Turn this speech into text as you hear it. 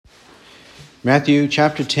Matthew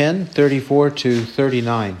chapter 10, 34 to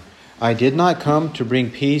 39. I did not come to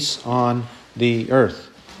bring peace on the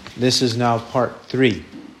earth. This is now part 3.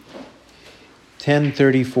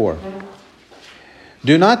 10:34.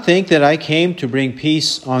 Do not think that I came to bring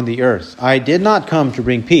peace on the earth. I did not come to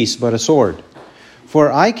bring peace, but a sword.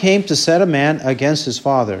 For I came to set a man against his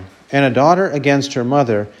father, and a daughter against her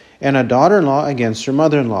mother, and a daughter-in-law against her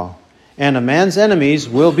mother-in-law. And a man's enemies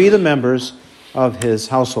will be the members of his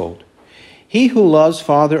household. He who loves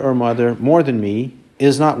father or mother more than me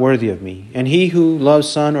is not worthy of me. And he who loves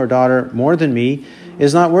son or daughter more than me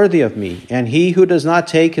is not worthy of me. And he who does not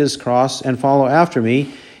take his cross and follow after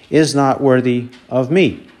me is not worthy of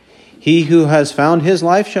me. He who has found his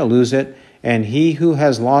life shall lose it, and he who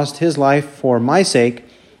has lost his life for my sake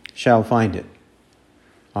shall find it.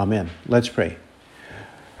 Amen. Let's pray.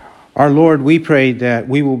 Our Lord, we pray that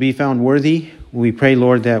we will be found worthy. We pray,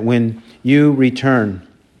 Lord, that when you return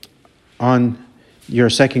on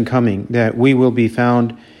your second coming, that we will be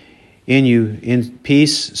found in you in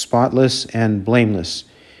peace, spotless, and blameless.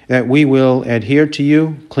 That we will adhere to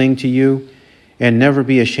you, cling to you, and never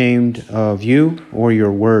be ashamed of you or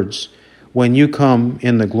your words when you come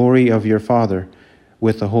in the glory of your Father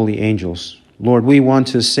with the holy angels. Lord, we want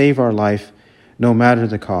to save our life no matter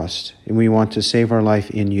the cost, and we want to save our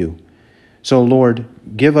life in you. So, Lord,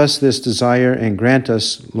 give us this desire and grant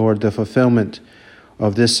us, Lord, the fulfillment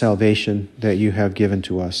of this salvation that you have given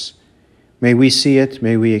to us. May we see it,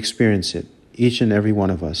 may we experience it, each and every one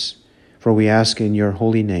of us. For we ask in your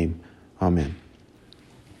holy name. Amen.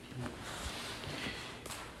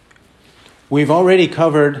 We've already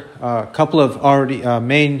covered a couple of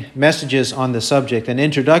main messages on the subject, an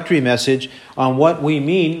introductory message on what we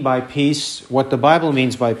mean by peace, what the Bible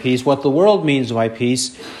means by peace, what the world means by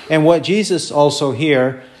peace, and what Jesus also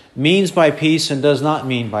here means by peace and does not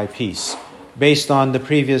mean by peace, based on the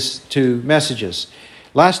previous two messages.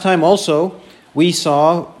 Last time also, we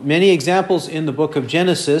saw many examples in the book of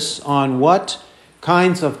Genesis on what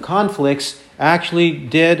kinds of conflicts actually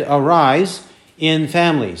did arise in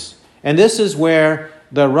families. And this is where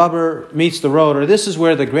the rubber meets the road, or this is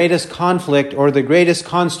where the greatest conflict or the greatest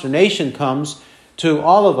consternation comes to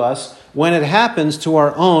all of us when it happens to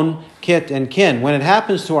our own kith and kin, when it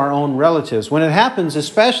happens to our own relatives, when it happens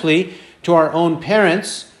especially to our own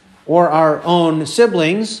parents or our own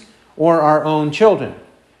siblings or our own children.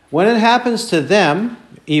 When it happens to them,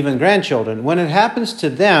 even grandchildren, when it happens to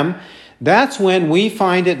them, that's when we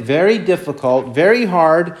find it very difficult, very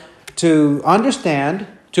hard to understand,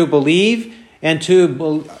 to believe, and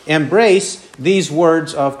to embrace these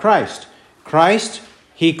words of Christ. Christ,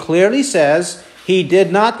 he clearly says, he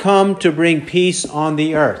did not come to bring peace on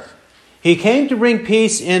the earth. He came to bring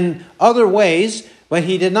peace in other ways, but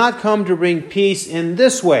he did not come to bring peace in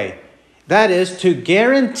this way. That is, to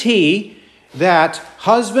guarantee that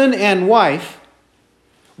husband and wife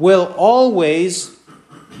will always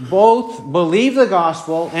both believe the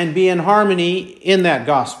gospel and be in harmony in that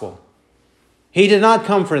gospel. He did not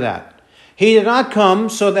come for that. He did not come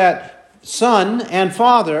so that son and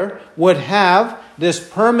father would have this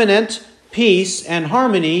permanent peace and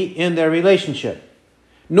harmony in their relationship,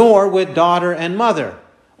 nor with daughter and mother,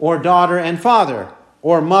 or daughter and father,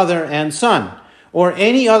 or mother and son, or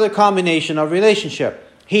any other combination of relationship.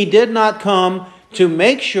 He did not come to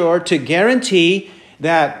make sure, to guarantee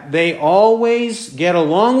that they always get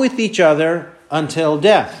along with each other until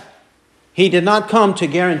death. He did not come to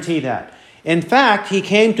guarantee that. In fact, he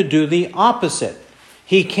came to do the opposite.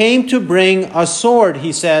 He came to bring a sword,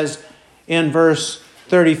 he says in verse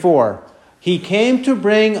 34. He came to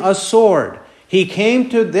bring a sword. He came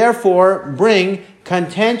to therefore bring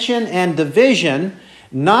contention and division,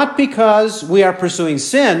 not because we are pursuing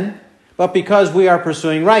sin, but because we are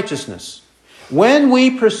pursuing righteousness. When we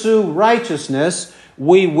pursue righteousness,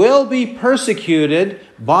 we will be persecuted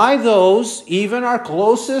by those, even our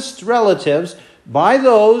closest relatives, by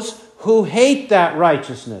those who hate that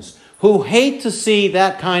righteousness, who hate to see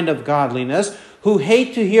that kind of godliness, who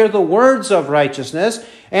hate to hear the words of righteousness,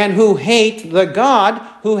 and who hate the God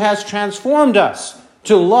who has transformed us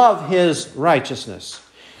to love his righteousness.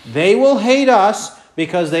 They will hate us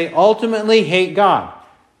because they ultimately hate God.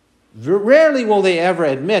 Rarely will they ever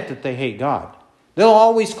admit that they hate God. They'll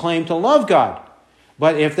always claim to love God.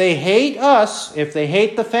 But if they hate us, if they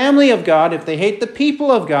hate the family of God, if they hate the people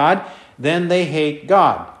of God, then they hate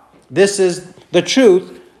God. This is the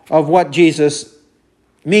truth of what Jesus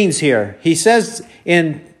means here. He says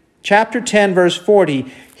in chapter 10, verse 40,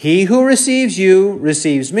 he who receives you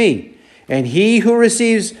receives me, and he who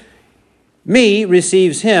receives me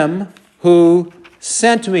receives him who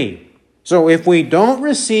sent me. So if we don't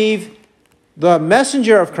receive the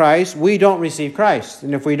messenger of Christ, we don't receive Christ.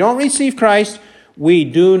 And if we don't receive Christ, we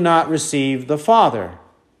do not receive the Father.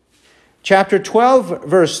 Chapter 12,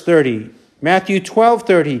 verse 30. Matthew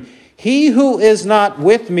 12:30. He who is not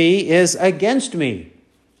with me is against me.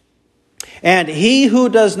 And he who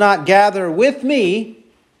does not gather with me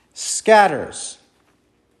scatters.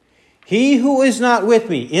 He who is not with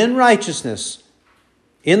me in righteousness,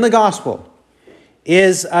 in the gospel,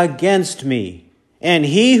 is against me. And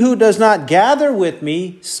he who does not gather with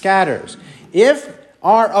me scatters. If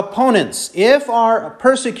our opponents, if our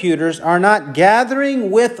persecutors are not gathering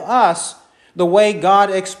with us the way God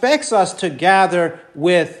expects us to gather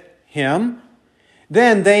with Him,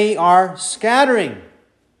 then they are scattering.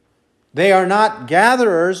 They are not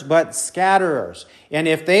gatherers, but scatterers. And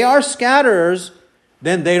if they are scatterers,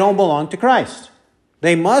 then they don't belong to Christ.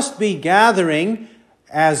 They must be gathering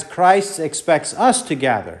as Christ expects us to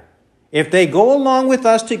gather. If they go along with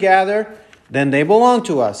us to gather, then they belong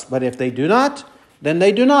to us. But if they do not, then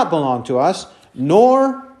they do not belong to us,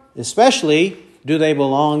 nor especially do they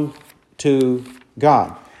belong to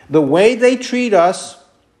God. The way they treat us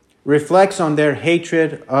reflects on their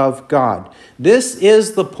hatred of God. This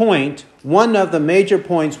is the point, one of the major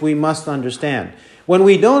points we must understand. When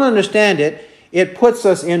we don't understand it, it puts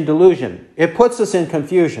us in delusion. It puts us in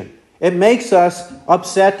confusion. It makes us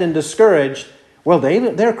upset and discouraged. Well,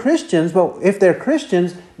 they're Christians, but if they're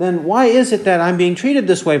Christians, then why is it that I'm being treated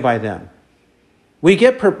this way by them? We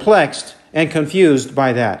get perplexed and confused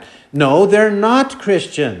by that. No, they're not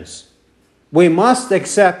Christians. We must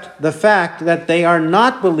accept the fact that they are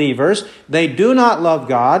not believers. They do not love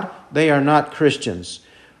God. They are not Christians.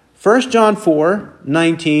 1 John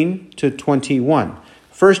 4:19 to 21.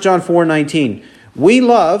 1 John 4:19. We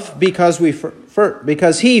love because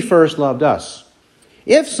He first loved us.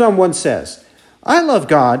 If someone says, I love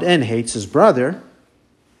God, and hates his brother,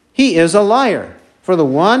 he is a liar. For the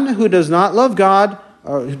one who does not love God,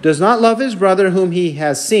 or who does not love his brother whom he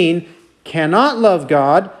has seen, cannot love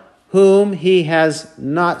God whom he has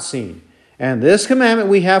not seen. And this commandment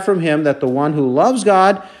we have from him, that the one who loves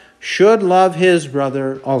God should love his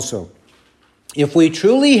brother also. If we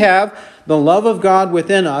truly have the love of God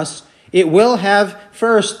within us, it will have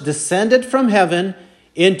first descended from heaven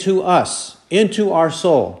into us, into our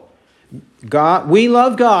soul. We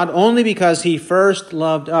love God only because He first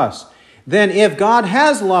loved us. Then if God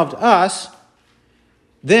has loved us,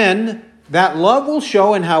 then that love will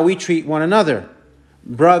show in how we treat one another.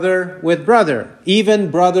 Brother with brother, even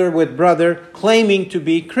brother with brother, claiming to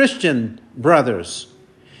be Christian brothers.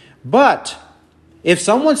 But if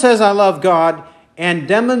someone says, I love God, and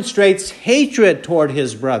demonstrates hatred toward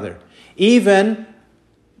his brother, even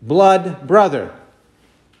blood brother,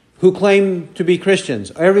 who claim to be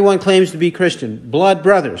Christians, everyone claims to be Christian, blood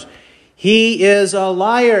brothers, he is a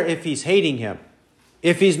liar if he's hating him,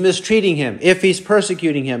 if he's mistreating him, if he's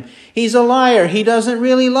persecuting him. He's a liar. He doesn't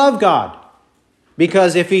really love God.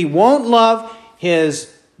 Because if he won't love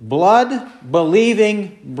his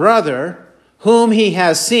blood-believing brother whom he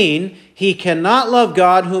has seen, he cannot love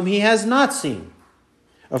God whom he has not seen.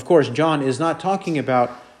 Of course, John is not talking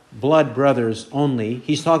about blood brothers only.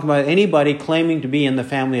 He's talking about anybody claiming to be in the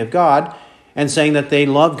family of God and saying that they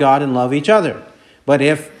love God and love each other. But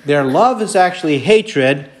if their love is actually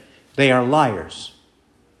hatred, they are liars.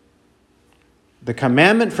 The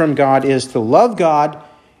commandment from God is to love God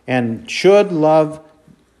and should love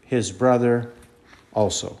his brother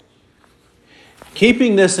also.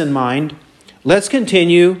 Keeping this in mind, let's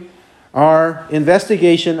continue our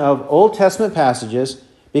investigation of Old Testament passages,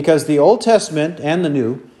 because the Old Testament and the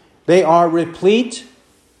New, they are replete,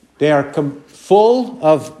 they are full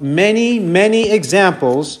of many, many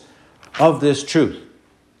examples of this truth.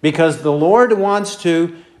 Because the Lord wants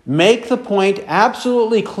to make the point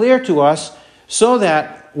absolutely clear to us so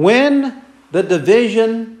that when the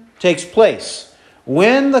division takes place,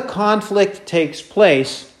 when the conflict takes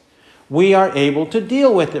place, we are able to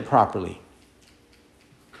deal with it properly.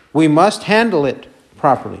 We must handle it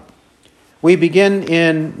properly. We begin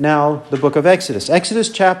in now the book of Exodus. Exodus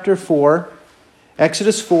chapter 4,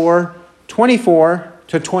 Exodus 4, 24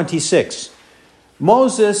 to 26.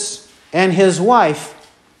 Moses and his wife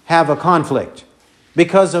have a conflict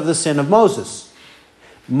because of the sin of Moses.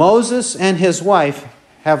 Moses and his wife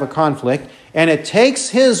have a conflict, and it takes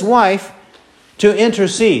his wife to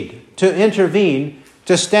intercede, to intervene,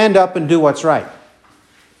 to stand up and do what's right,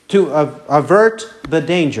 to avert the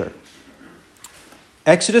danger.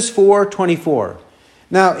 Exodus 4:24.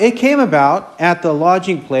 Now it came about at the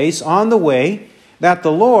lodging place on the way that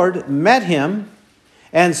the Lord met him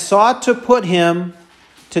and sought to put him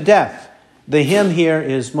to death. The him here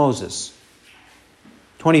is Moses.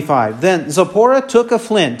 25. Then Zipporah took a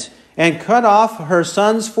flint and cut off her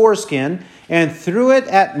son's foreskin and threw it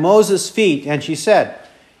at Moses' feet. And she said,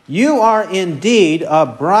 "You are indeed a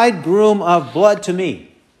bridegroom of blood to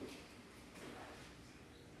me."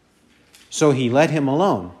 So he let him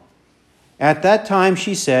alone. At that time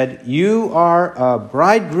she said, "You are a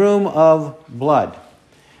bridegroom of blood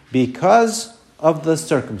because of the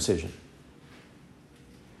circumcision."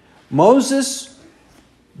 Moses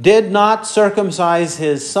did not circumcise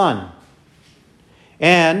his son,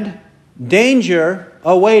 and danger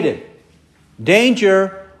awaited.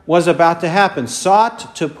 Danger was about to happen,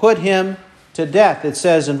 sought to put him to death. It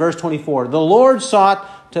says in verse 24, "The Lord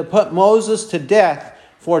sought to put Moses to death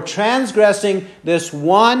for transgressing this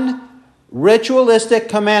one ritualistic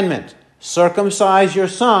commandment, circumcise your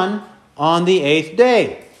son on the 8th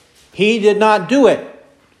day. He did not do it.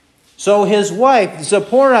 So his wife,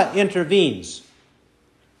 Zipporah, intervenes.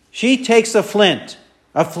 She takes a flint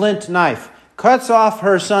knife, cuts off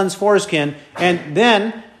her son's foreskin, and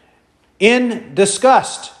then in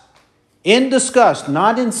disgust,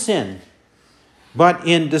 not in sin, but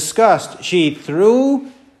in disgust, she threw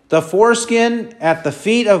the foreskin at the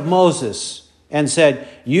feet of Moses and said,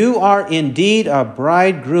 "You are indeed a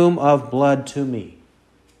bridegroom of blood to me.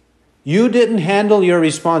 You didn't handle your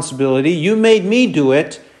responsibility. You made me do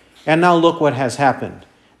it. And now look what has happened.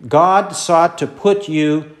 God sought to put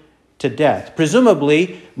you to death."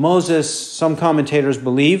 Presumably, Moses, some commentators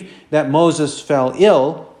believe that Moses fell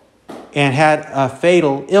ill and had a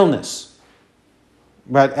fatal illness.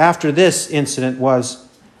 But after this incident was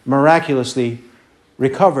miraculously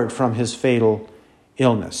recovered from his fatal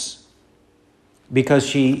illness because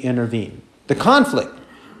she intervened. The conflict.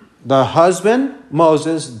 The husband,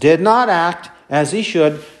 Moses, did not act as he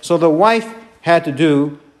should, so the wife had to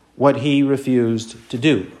do what he refused to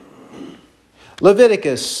do.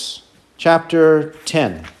 Leviticus chapter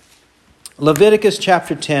 10. Leviticus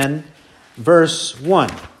chapter 10, verse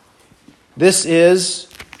 1. This is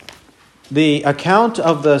the account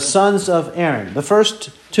of the sons of Aaron. The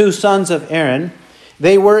first two sons of Aaron,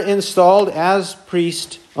 they were installed as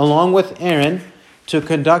priests along with Aaron to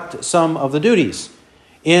conduct some of the duties.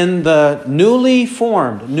 In the newly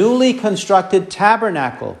formed, newly constructed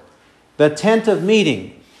tabernacle, the tent of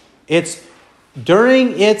meeting,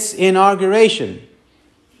 during its inauguration,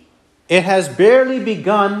 it has barely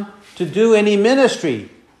begun to do any ministry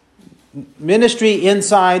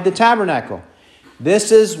inside the tabernacle.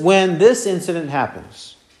 This is when this incident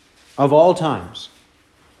happens, of all times.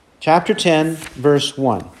 Chapter 10, verse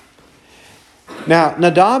 1. Now,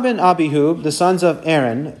 Nadab and Abihu, the sons of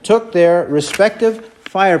Aaron, took their respective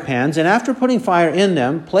fire pans, and after putting fire in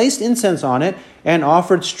them, placed incense on it, and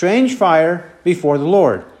offered strange fire before the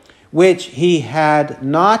Lord, which he had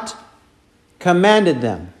not commanded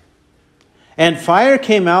them. And fire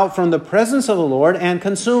came out from the presence of the Lord and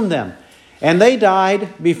consumed them, and they died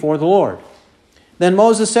before the Lord. Then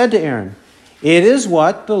Moses said to Aaron, "It is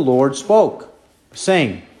what the Lord spoke,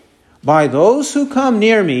 saying, 'By those who come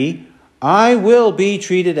near me, I will be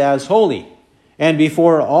treated as holy, and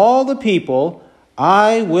before all the people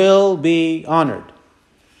I will be honored.'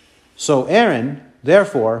 So Aaron,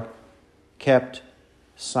 therefore, kept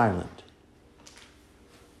silent."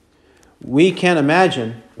 We can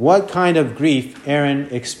imagine what kind of grief Aaron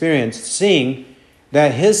experienced seeing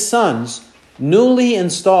that his sons, newly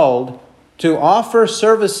installed to offer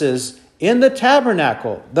services in the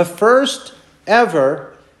tabernacle, the first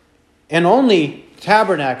ever and only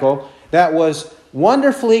tabernacle that was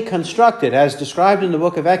wonderfully constructed as described in the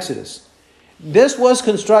book of Exodus. This was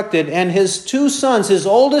constructed, and his two sons, his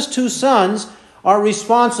oldest two sons, are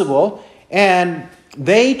responsible, and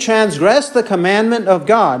they transgressed the commandment of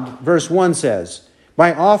God, verse 1 says,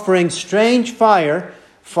 by offering strange fire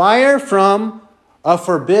from a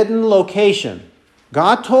forbidden location.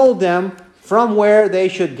 God told them from where they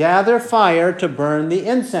should gather fire to burn the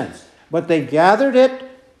incense. But they gathered it,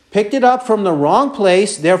 picked it up from the wrong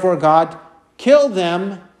place, therefore God killed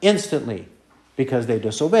them instantly because they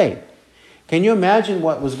disobeyed. Can you imagine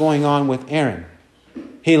what was going on with Aaron?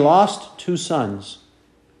 He lost two sons,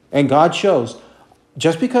 and God chose,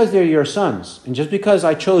 just because they're your sons, and just because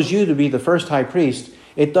I chose you to be the first high priest,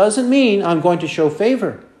 it doesn't mean I'm going to show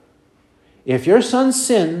favor. If your sons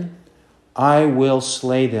sin, I will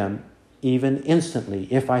slay them even instantly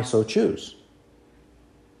if I so choose.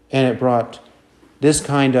 And it brought this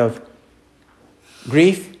kind of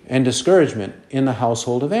grief and discouragement in the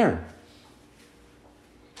household of Aaron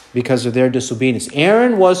because of their disobedience.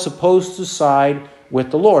 Aaron was supposed to side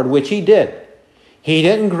with the Lord, which he did. He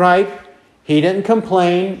didn't gripe. He didn't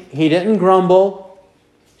complain. He didn't grumble.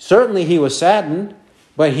 Certainly he was saddened.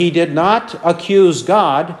 But he did not accuse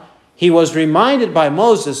God. He was reminded by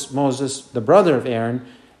Moses, the brother of Aaron,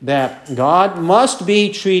 that God must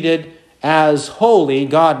be treated as holy.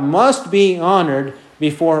 God must be honored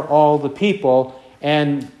before all the people.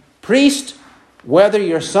 And priest, whether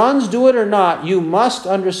your sons do it or not, you must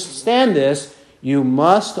understand this. You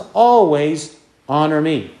must always honor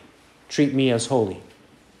me. Treat me as holy.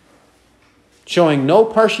 Showing no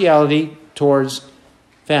partiality towards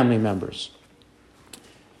family members.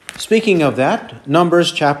 Speaking of that,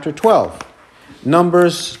 Numbers chapter 12.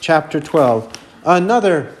 Numbers chapter 12.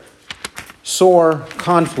 Another sore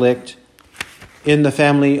conflict in the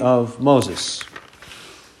family of Moses.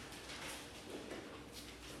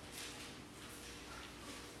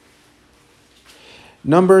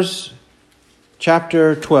 Numbers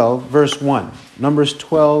chapter 12, verse 1. Numbers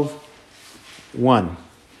 12, 1.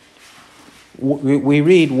 We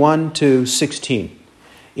read 1 to 16.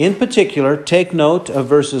 In particular, take note of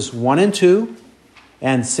verses 1 and 2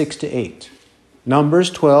 and 6 to 8. Numbers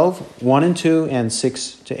 12, 1 and 2 and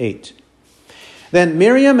 6 to 8. Then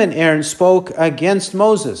Miriam and Aaron spoke against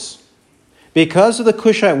Moses because of the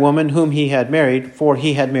Cushite woman whom he had married, for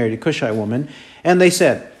he had married a Cushite woman. And they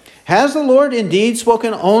said, has the Lord indeed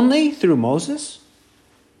spoken only through Moses?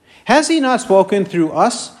 Has he not spoken through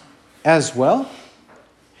us as well?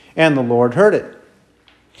 And the Lord heard it.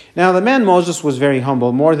 Now the man Moses was very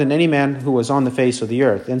humble, more than any man who was on the face of the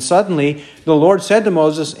earth. And suddenly the Lord said to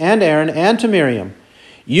Moses and Aaron and to Miriam,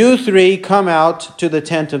 you three come out to the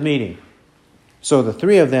tent of meeting. So the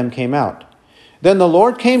three of them came out. Then the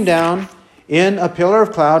Lord came down in a pillar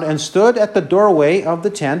of cloud and stood at the doorway of the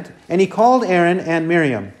tent, and he called Aaron and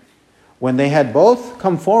Miriam. When they had both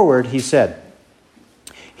come forward, he said,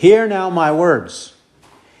 hear now my words.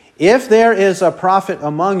 If there is a prophet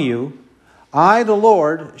among you, I, the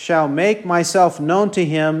Lord, shall make myself known to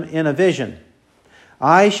him in a vision.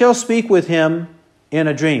 I shall speak with him in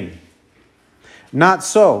a dream. Not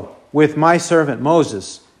so with my servant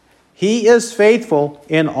Moses. He is faithful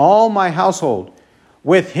in all my household.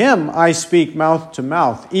 With him I speak mouth to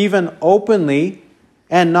mouth, even openly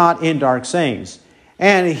and not in dark sayings.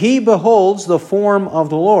 And he beholds the form of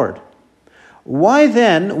the Lord. Why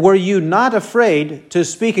then were you not afraid to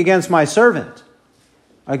speak against my servant,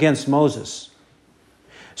 against Moses?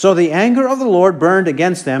 So the anger of the Lord burned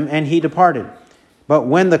against them, and he departed. But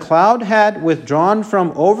when the cloud had withdrawn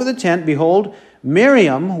from over the tent, behold,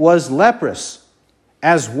 Miriam was leprous,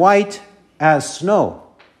 as white as snow.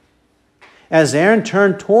 As Aaron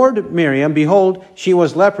turned toward Miriam, behold, she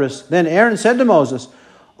was leprous. Then Aaron said to Moses,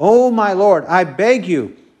 O my Lord, I beg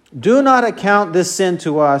you, do not account this sin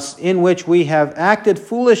to us, in which we have acted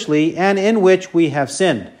foolishly and in which we have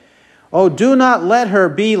sinned. Oh, do not let her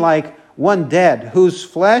be like one dead, whose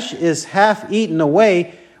flesh is half eaten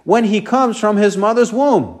away when he comes from his mother's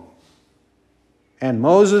womb. And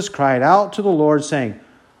Moses cried out to the Lord, saying,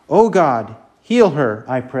 O God, heal her,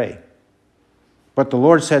 I pray. But the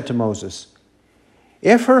Lord said to Moses,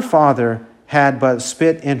 if her father had but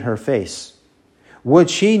spit in her face,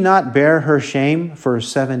 would she not bear her shame for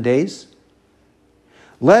 7 days?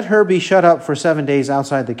 Let her be shut up for 7 days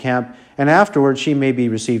outside the camp, and afterward she may be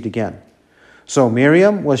received again. So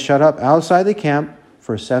Miriam was shut up outside the camp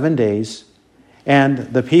for 7 days, and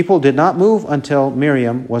the people did not move until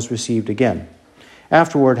Miriam was received again.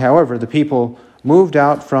 Afterward, however, the people moved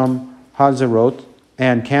out from Hazeroth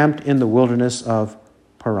and camped in the wilderness of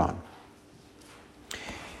Paran.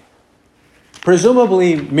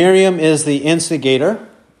 Presumably, Miriam is the instigator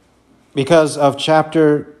because of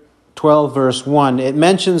chapter 12, verse 1. It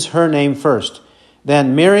mentions her name first.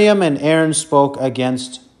 Then Miriam and Aaron spoke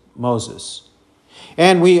against Moses.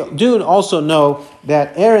 And we do also know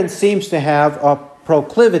that Aaron seems to have a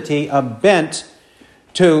proclivity, a bent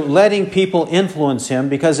to letting people influence him,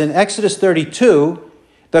 because in Exodus 32,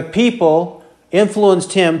 the people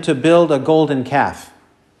influenced him to build a golden calf.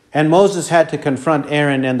 And Moses had to confront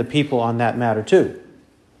Aaron and the people on that matter too.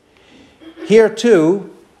 Here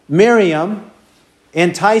too, Miriam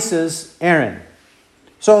entices Aaron.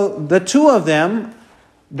 So the two of them,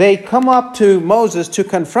 they come up to Moses to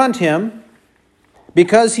confront him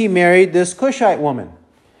because he married this Cushite woman.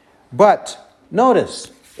 But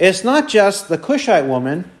notice, it's not just the Cushite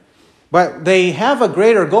woman, but they have a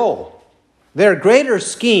greater goal. Their greater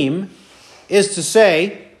scheme is to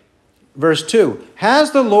say, verse 2,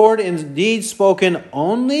 has the Lord indeed spoken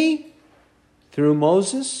only through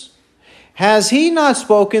Moses? Has he not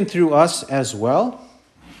spoken through us as well?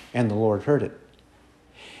 And the Lord heard it.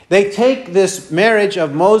 They take this marriage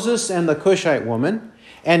of Moses and the Cushite woman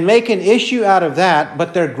and make an issue out of that,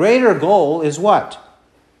 but their greater goal is what?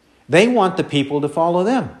 They want the people to follow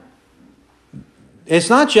them. it's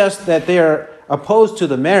not just that they are opposed to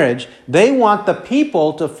the marriage. They want the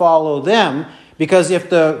people to follow them, because if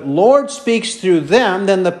the Lord speaks through them,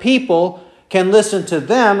 then the people can listen to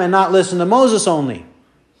them and not listen to Moses only.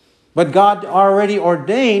 But God already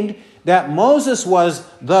ordained that Moses was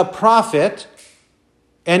the prophet,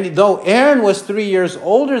 and though Aaron was 3 years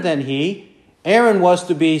older than he, Aaron was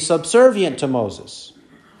to be subservient to Moses.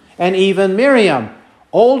 And even Miriam,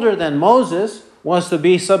 older than Moses, was to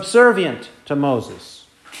be subservient to Moses,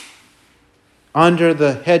 under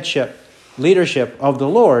the headship, leadership of the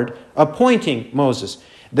Lord, appointing Moses.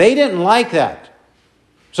 They didn't like that.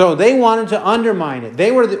 So they wanted to undermine it.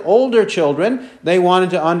 They were the older children. They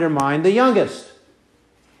wanted to undermine the youngest.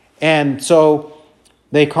 And so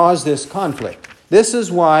they caused this conflict. This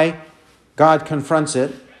is why God confronts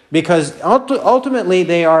it, because ultimately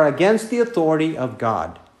they are against the authority of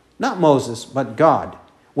God. Not Moses, but God,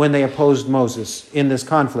 when they opposed Moses in this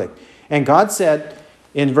conflict. And God said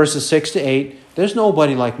in verses 6 to 8, there's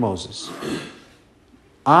nobody like Moses.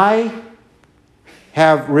 I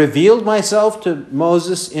have revealed myself to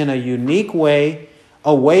Moses in a unique way,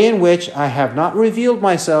 a way in which I have not revealed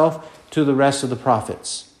myself to the rest of the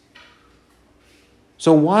prophets.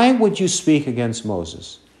 So why would you speak against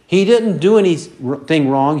Moses? He didn't do anything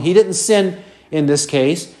wrong. He didn't sin in this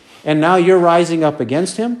case. And now you're rising up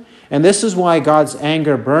against him. And this is why God's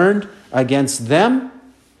anger burned against them.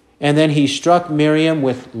 And then he struck Miriam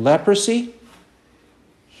with leprosy,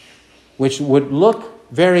 which would look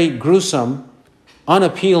very gruesome,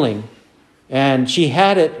 unappealing. And she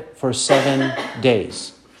had it for 7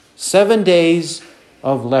 days. 7 days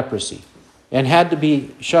of leprosy. And had to be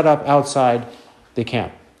shut up outside the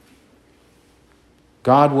camp.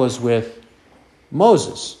 God was with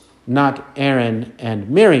Moses, not Aaron and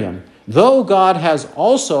Miriam. Though God has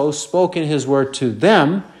also spoken his word to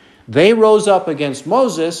them, they rose up against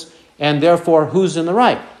Moses, and therefore who's in the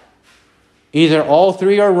right? Either all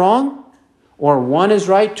three are wrong, or one is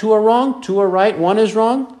right, two are wrong, two are right, one is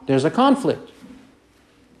wrong. There's a conflict.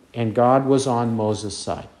 And God was on Moses'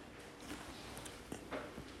 side.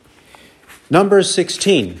 Number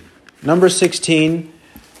 16. Number 16.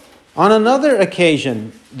 On another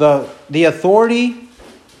occasion, the authority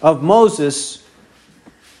of Moses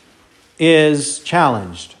is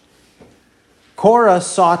challenged. Korah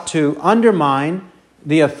sought to undermine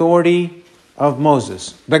the authority of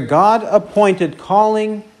Moses. The God-appointed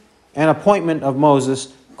calling and appointment of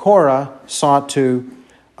Moses, Korah sought to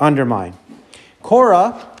undermine.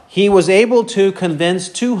 Korah, he was able to convince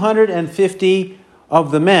 250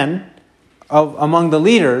 of the men, among the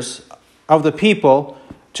leaders of the people,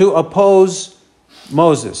 to oppose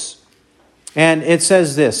Moses. And it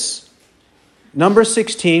says this. Number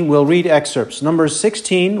 16, we'll read excerpts. Number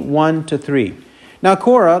 16, 1 to 3. Now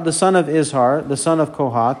Korah, the son of Izhar, the son of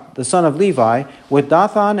Kohath, the son of Levi, with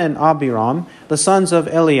Dathan and Abiram, the sons of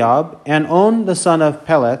Eliab, and On, the son of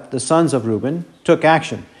Peleth, the sons of Reuben, took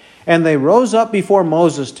action. And they rose up before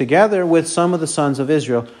Moses together with some of the sons of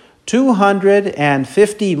Israel,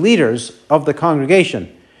 250 leaders of the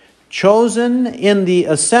congregation, chosen in the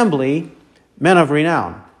assembly, men of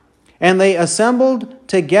renown. And they assembled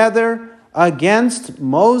together against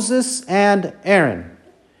Moses and Aaron,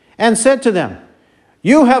 and said to them,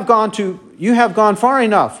 You have gone far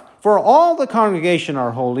enough, for all the congregation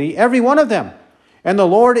are holy, every one of them, and the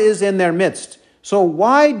Lord is in their midst. So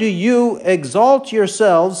why do you exalt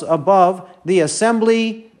yourselves above the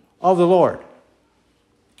assembly of the Lord?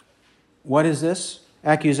 What is this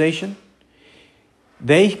accusation?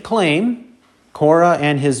 They claim, Korah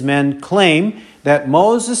and his men claim, that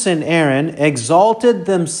Moses and Aaron exalted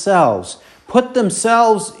themselves, put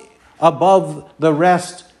themselves above the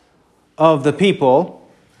rest of the people,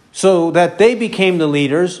 so that they became the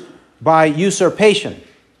leaders by usurpation,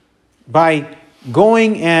 by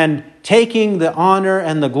going and taking the honor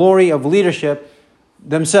and the glory of leadership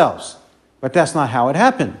themselves. But that's not how it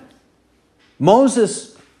happened.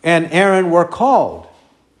 Moses and Aaron were called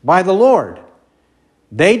by the Lord.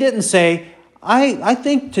 They didn't say, I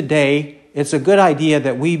think today it's a good idea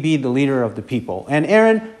that we be the leader of the people. And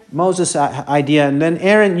Aaron, Moses' idea, and then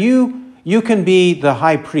Aaron, you can be the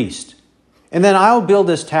high priest. And then I'll build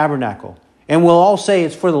this tabernacle. And we'll all say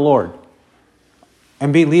it's for the Lord.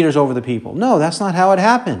 And be leaders over the people. No, that's not how it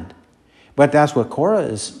happened. But that's what Korah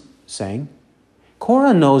is saying.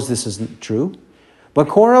 Korah knows this isn't true. But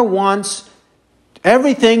Korah wants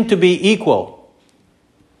everything to be equal.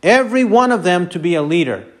 Every one of them to be a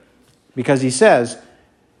leader. Because he says,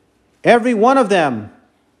 every one of them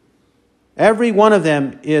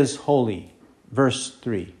is holy. Verse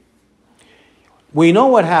 3. We know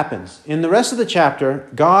what happens. In the rest of the chapter,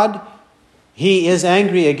 God, he is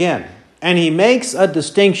angry again. And he makes a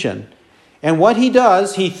distinction. And what he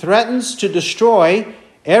does, he threatens to destroy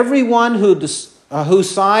everyone who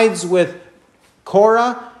sides with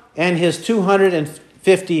Korah and his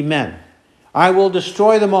 250 men. I will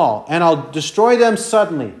destroy them all, and I'll destroy them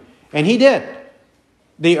suddenly. And he did.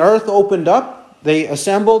 The earth opened up. They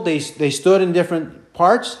assembled. They stood in different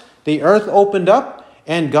parts. The earth opened up,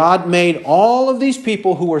 and God made all of these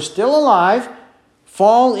people who were still alive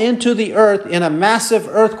fall into the earth in a massive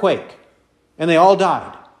earthquake. And they all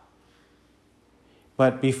died.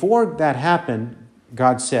 But before that happened,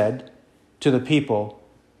 God said to the people,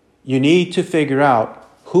 you need to figure out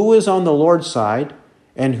who is on the Lord's side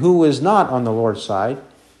and who is not on the Lord's side,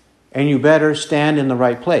 and you better stand in the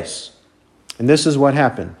right place. And this is what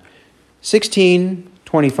happened.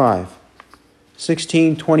 16:25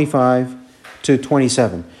 to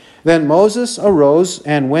 27. Then Moses arose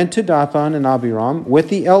and went to Dathan and Abiram with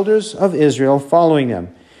the elders of Israel following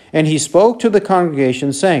them. And he spoke to the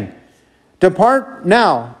congregation, saying, depart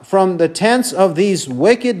now from the tents of these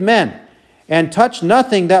wicked men, and touch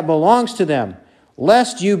nothing that belongs to them,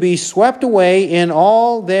 lest you be swept away in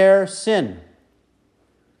all their sin.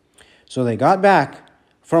 So they got back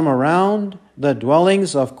from around the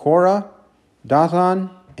dwellings of Korah, Dathan,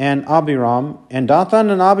 and Abiram. And Dathan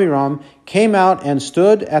and Abiram came out and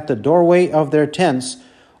stood at the doorway of their tents,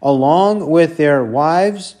 along with their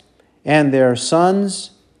wives and their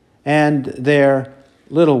sons and their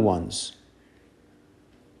little ones.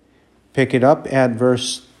 Pick it up at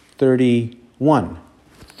verse 31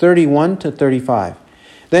 to 35.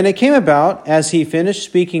 Then it came about, as he finished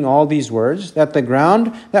speaking all these words, that the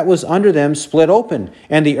ground that was under them split open,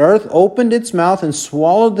 and the earth opened its mouth and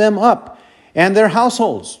swallowed them up, and their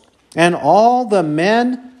households, and all the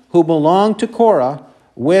men who belonged to Korah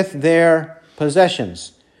with their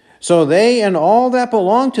possessions. So they and all that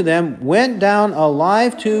belonged to them went down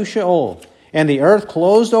alive to Sheol, and the earth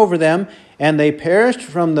closed over them, and they perished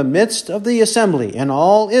from the midst of the assembly. And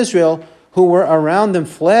all Israel who were around them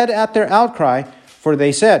fled at their outcry, for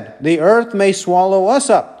they said, the earth may swallow us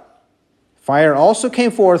up. Fire also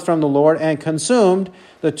came forth from the Lord and consumed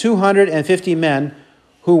the 250 men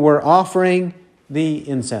who were offering the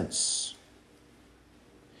incense.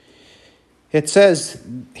 It says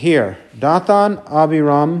here, Dathan,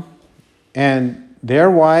 Abiram, and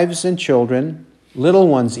their wives and children, little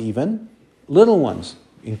ones even, little ones,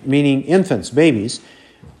 meaning infants, babies,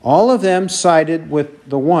 all of them sided with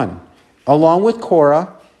the one, along with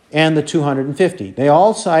Korah and the 250. They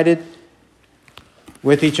all sided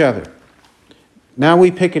with each other. Now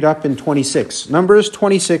we pick it up in 26. Numbers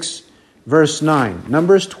 26, verse 9.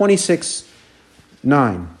 Numbers 26,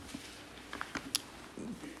 9.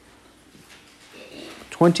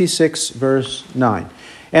 26, verse 9.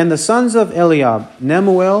 And the sons of Eliab,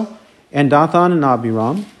 Nemuel, and Dathan and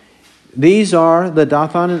Abiram. These are the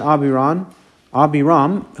Dathan and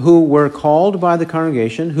Abiram, who were called by the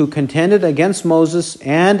congregation, who contended against Moses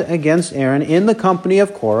and against Aaron in the company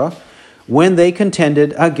of Korah, when they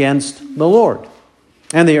contended against the Lord.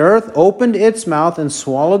 And the earth opened its mouth and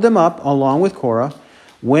swallowed them up along with Korah,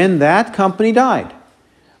 when that company died,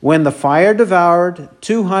 when the fire devoured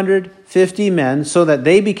 250 men, so that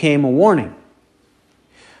they became a warning.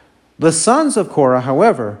 The sons of Korah,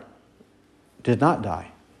 however, did not die.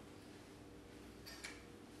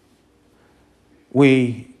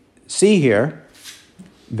 We see here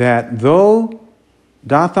that though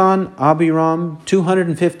Dathan, Abiram,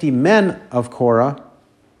 250 men of Korah,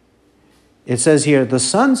 it says here, the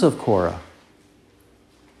sons of Korah,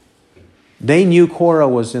 they knew Korah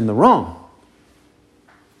was in the wrong.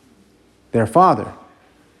 Their father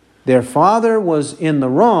was in the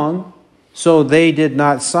wrong, so they did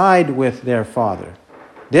not side with their father.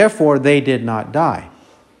 Therefore, they did not die.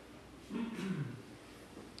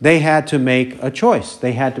 They had to make a choice.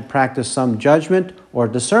 They had to practice some judgment or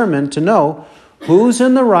discernment to know who's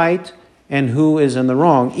in the right and who is in the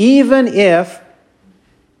wrong, even if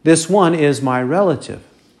this one is my relative.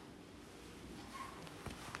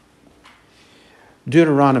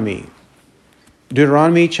 Deuteronomy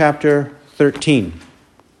chapter 13.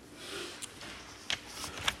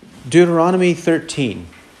 Deuteronomy 13.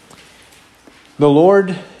 The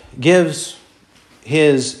Lord gives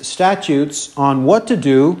His statutes on what to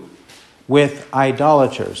do with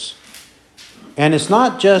idolaters. And it's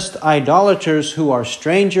not just idolaters who are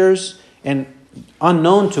strangers and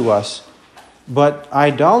unknown to us, but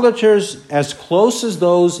idolaters as close as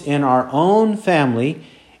those in our own family,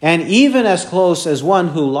 and even as close as one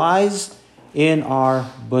who lies in our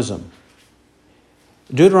bosom.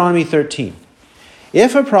 Deuteronomy 13.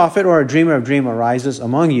 If a prophet or a dreamer of dream arises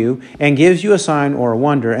among you and gives you a sign or a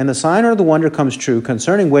wonder, and the sign or the wonder comes true,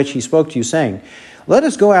 concerning which he spoke to you, saying, let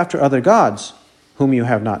us go after other gods, whom you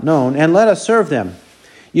have not known, and let us serve them.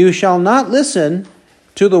 You shall not listen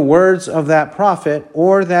to the words of that prophet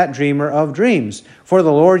or that dreamer of dreams. For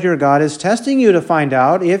the Lord your God is testing you to find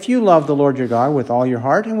out if you love the Lord your God with all your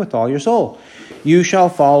heart and with all your soul. You shall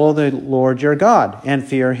follow the Lord your God and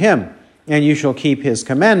fear him, and you shall keep his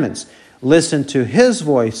commandments. Listen to his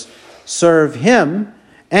voice, serve him,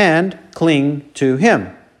 and cling to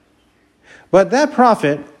him. But that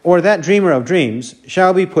prophet or that dreamer of dreams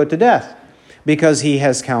shall be put to death, because he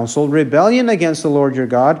has counseled rebellion against the Lord your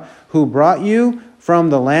God, who brought you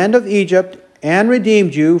from the land of Egypt and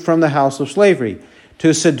redeemed you from the house of slavery,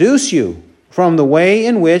 to seduce you from the way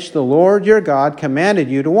in which the Lord your God commanded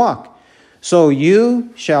you to walk. So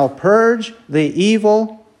you shall purge the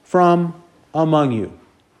evil from among you.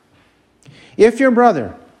 If your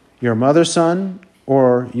brother, your mother's son,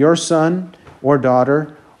 or your son or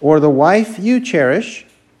daughter, or the wife you cherish,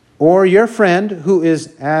 or your friend who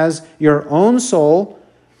is as your own soul,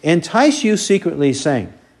 entice you secretly,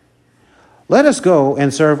 saying, let us go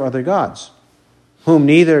and serve other gods, whom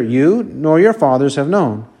neither you nor your fathers have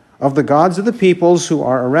known, of the gods of the peoples who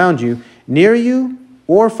are around you, near you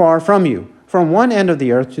or far from you, from one end of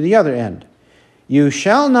the earth to the other end. You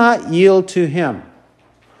shall not yield to him,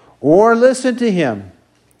 or listen to him,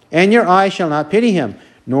 and your eye shall not pity him,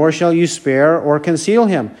 nor shall you spare or conceal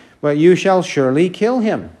him, but you shall surely kill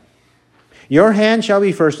him. Your hand shall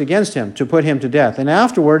be first against him, to put him to death, and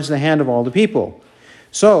afterwards the hand of all the people.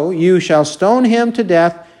 So you shall stone him to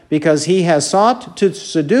death, because he has sought to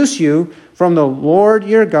seduce you from the Lord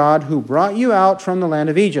your God, who brought you out from the land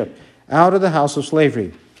of Egypt, out of the house of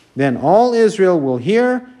slavery. Then all Israel will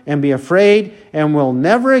hear and be afraid, and will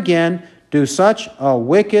never again do such a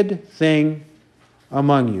wicked thing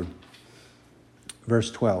among you.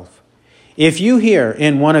 Verse 12. If you hear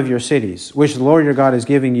in one of your cities, which the Lord your God is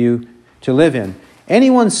giving you to live in,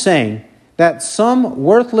 anyone saying that some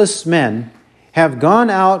worthless men have gone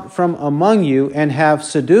out from among you and have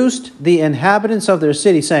seduced the inhabitants of their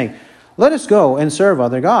city, saying, let us go and serve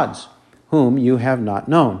other gods, whom you have not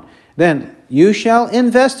known. Then you shall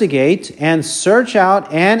investigate and search out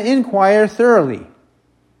and inquire thoroughly.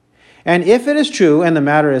 And if it is true, and the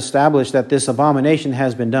matter is established that this abomination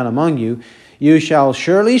has been done among you, you shall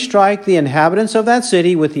surely strike the inhabitants of that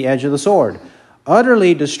city with the edge of the sword,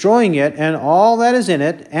 utterly destroying it and all that is in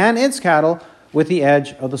it, and its cattle with the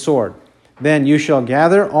edge of the sword. Then you shall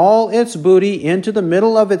gather all its booty into the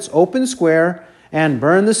middle of its open square, and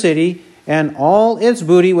burn the city and all its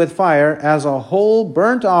booty with fire as a whole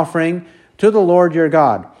burnt offering to the Lord your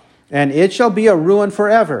God. And it shall be a ruin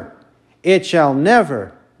forever. It shall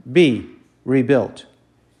never be rebuilt.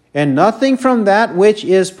 And nothing from that which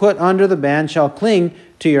is put under the ban shall cling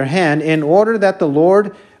to your hand, in order that the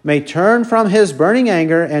Lord may turn from his burning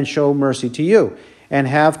anger and show mercy to you, and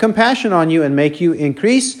have compassion on you, and make you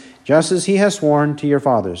increase, just as he has sworn to your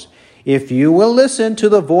fathers, if you will listen to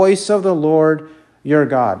the voice of the Lord your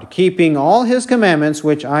God, keeping all his commandments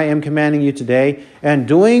which I am commanding you today, and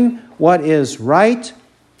doing what is right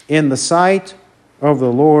in the sight of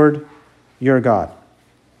the Lord your God.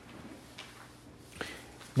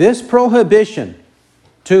 This prohibition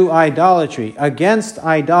to idolatry, against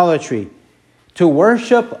idolatry, to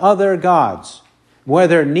worship other gods,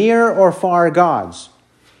 whether near or far gods,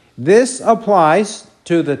 this applies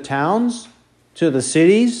to the towns, to the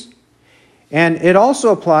cities, and it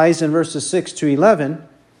also applies in verses 6 to 11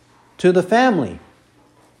 to the family.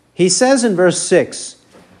 He says in verse 6,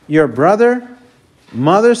 your brother,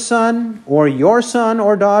 mother's son, or your son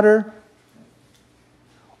or daughter,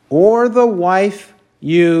 or the wife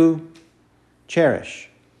you cherish.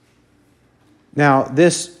 Now,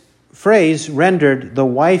 this phrase rendered, the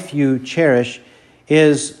wife you cherish,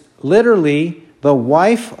 is literally the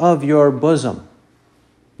wife of your bosom.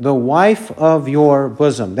 The wife of your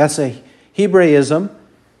bosom. That's a Hebraism,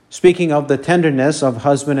 speaking of the tenderness of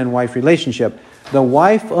husband and wife relationship. The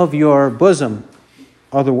wife of your bosom.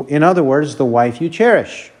 In other words, the wife you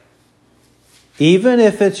cherish. Even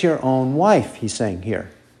if it's your own wife, he's saying here.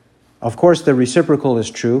 Of course, the reciprocal is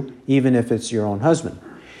true, even if it's your own husband.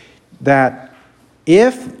 That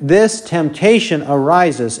if this temptation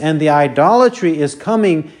arises and the idolatry is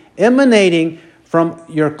emanating from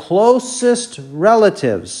your closest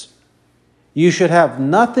relatives, you should have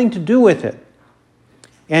nothing to do with it.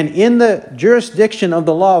 And in the jurisdiction of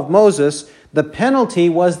the law of Moses, the penalty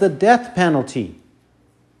was the death penalty.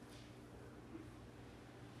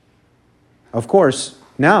 Of course,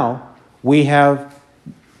 now we have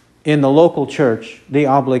in the local church the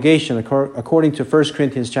obligation, according to 1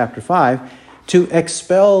 Corinthians chapter 5, to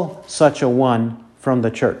expel such a one from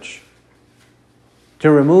the church,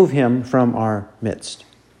 to remove him from our midst,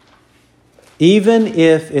 even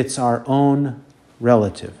if it's our own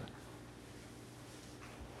relative.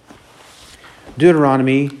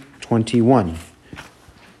 Deuteronomy 21.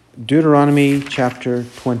 Deuteronomy chapter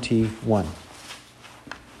 21.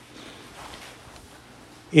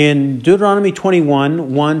 In Deuteronomy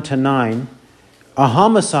 21, 1-9, a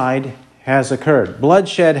homicide has occurred.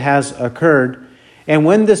 Bloodshed has occurred. And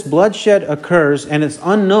when this bloodshed occurs, and it's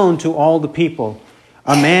unknown to all the people,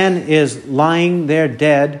 a man is lying there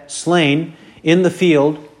dead, slain, in the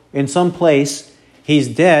field, in some place. He's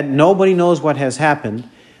dead. Nobody knows what has happened.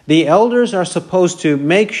 The elders are supposed to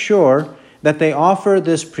make sure that they offer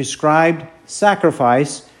this prescribed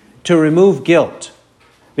sacrifice to remove guilt.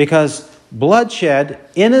 Because bloodshed,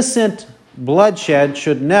 innocent bloodshed,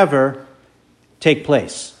 should never take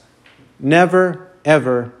place. Never,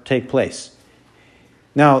 ever take place.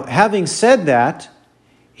 Now, having said that,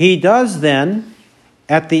 he does then,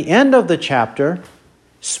 at the end of the chapter,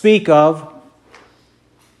 speak of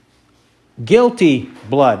guilty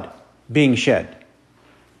blood being shed.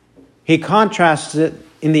 He contrasts it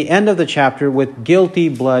in the end of the chapter with guilty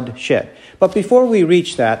blood shed. But before we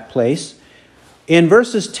reach that place, in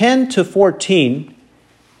verses 10 to 14,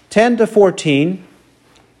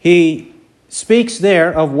 he speaks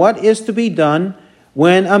there of what is to be done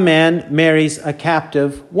when a man marries a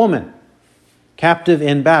captive woman, captive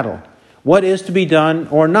in battle. What is to be done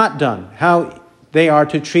or not done, how they are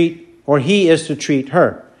to treat, or he is to treat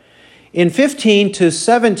her. In 15 to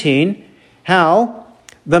 17, how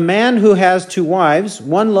the man who has two wives,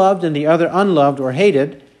 one loved and the other unloved or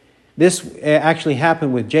hated, this actually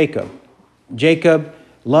happened with Jacob. Jacob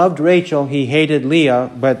loved Rachel, he hated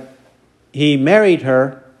Leah, but he married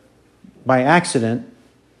her by accident,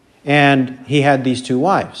 and he had these two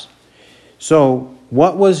wives. So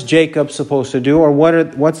what was Jacob supposed to do, or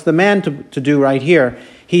what's the man to do right here?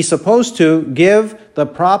 He's supposed to give the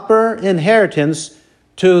proper inheritance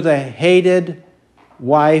to the hated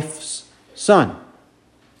wife's son.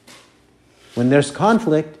 When there's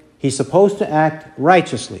conflict, he's supposed to act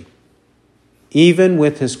righteously, even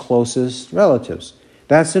with his closest relatives.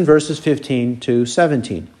 That's in verses 15 to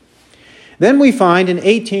 17. Then we find in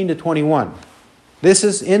 18 to 21. This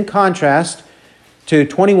is in contrast to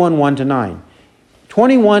 21, 1-9.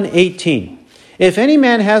 21:18. If any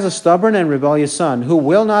man has a stubborn and rebellious son who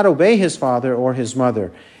will not obey his father or his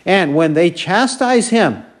mother, and when they chastise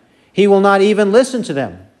him, he will not even listen to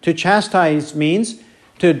them. To chastise means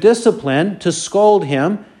to discipline, to scold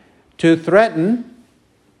him, to threaten,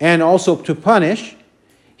 and also to punish.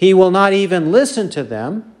 He will not even listen to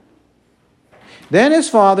them. Then his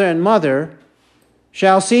father and mother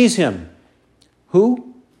shall seize him.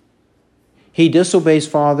 Who? He disobeys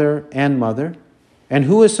father and mother. And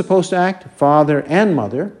who is supposed to act? Father and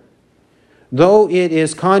mother. Though it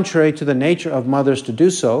is contrary to the nature of mothers to do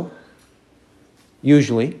so,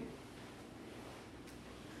 usually.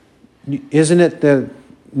 Isn't it the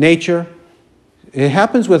nature? It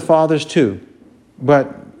happens with fathers too,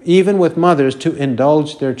 but even with mothers, to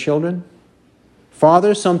indulge their children.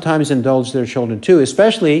 Fathers sometimes indulge their children too,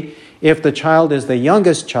 especially if the child is the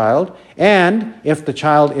youngest child and if the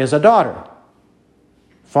child is a daughter.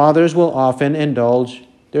 Fathers will often indulge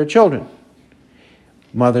their children.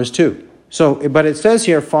 Mothers too. But it says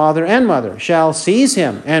here, father and mother shall seize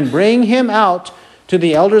him and bring him out to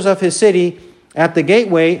the elders of his city at the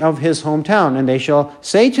gateway of his hometown. And they shall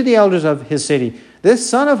say to the elders of his city, this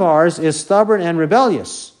son of ours is stubborn and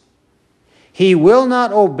rebellious. He will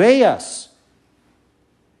not obey us.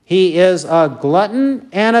 He is a glutton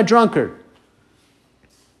and a drunkard.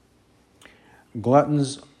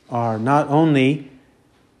 Gluttons are not only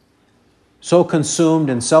so consumed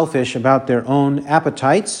and selfish about their own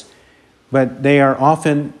appetites, but they are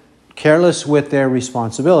often careless with their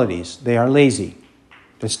responsibilities. They are lazy.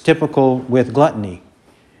 That's typical with gluttony.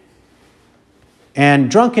 And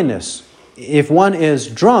drunkenness. If one is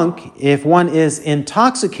drunk, if one is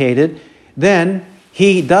intoxicated, then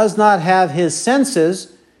he does not have his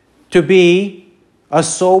senses to be a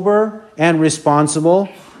sober and responsible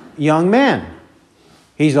young man.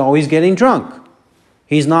 He's always getting drunk.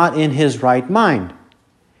 He's not in his right mind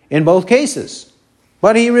in both cases.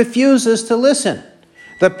 But he refuses to listen.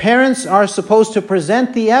 The parents are supposed to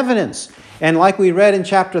present the evidence. And like we read in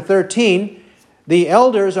chapter 13, the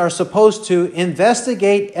elders are supposed to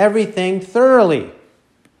investigate everything thoroughly.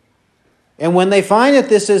 And when they find that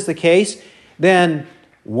this is the case, then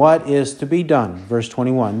what is to be done? Verse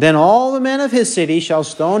 21. Then all the men of his city shall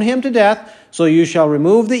stone him to death, So you shall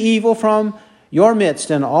remove the evil from your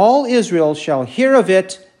midst, and all Israel shall hear of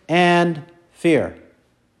it and fear.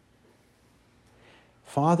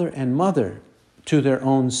 Father and mother to their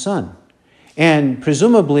own son. And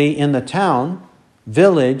presumably in the town,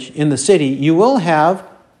 village, in the city, you will have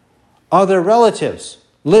other relatives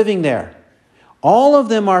living there. All of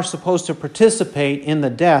them are supposed to participate in the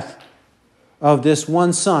death of this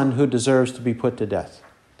one son who deserves to be put to death.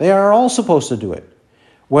 They are all supposed to do it,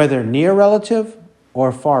 whether near relative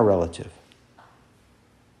or far relative.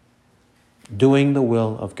 Doing the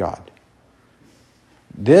will of God.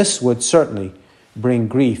 This would certainly bring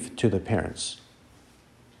grief to the parents,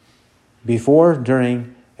 before,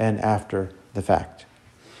 during, and after the fact.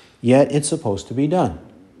 Yet it's supposed to be done.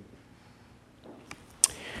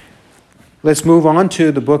 Let's move on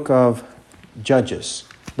to the book of Judges.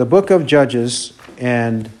 The book of Judges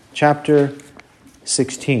and chapter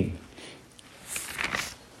 16.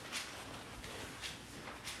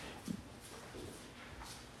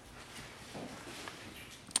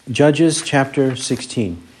 Judges chapter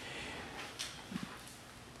 16.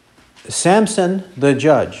 Samson, the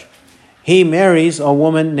judge, he marries a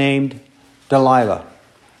woman named Delilah.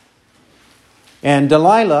 And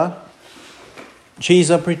Delilah, she's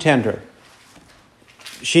a pretender.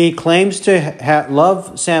 She claims to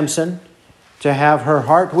love Samson, to have her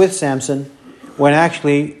heart with Samson, when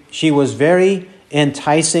actually she was very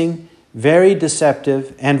enticing, very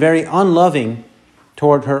deceptive, and very unloving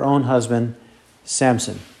toward her own husband,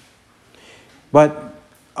 Samson. But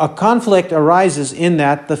a conflict arises in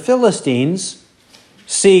that the Philistines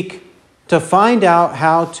seek to find out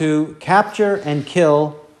how to capture and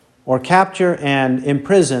kill, or capture and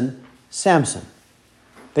imprison Samson.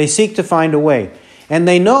 They seek to find a way. And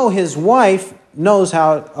they know his wife knows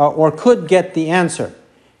how, or could get the answer.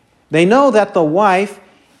 They know that the wife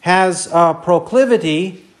has a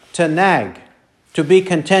proclivity to nag, to be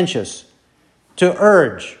contentious, to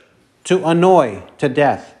urge, to annoy to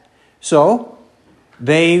death. So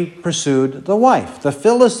they pursued the wife. The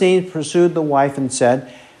Philistines pursued the wife and said,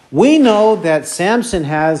 "We know that Samson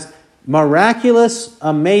has miraculous,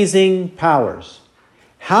 amazing powers.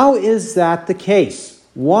 How is that the case?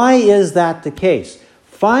 Why is that the case?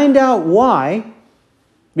 Find out why,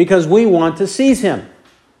 because we want to seize him.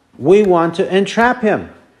 We want to entrap him.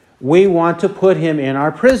 We want to put him in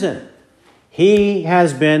our prison. He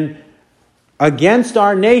has been against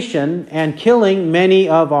our nation and killing many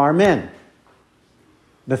of our men."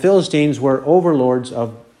 The Philistines were overlords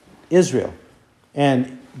of Israel.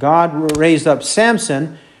 And God raised up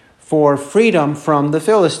Samson for freedom from the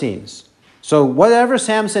Philistines. So whatever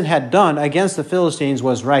Samson had done against the Philistines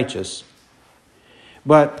was righteous.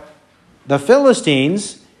 But the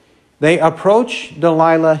Philistines, they approach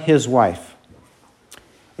Delilah, his wife.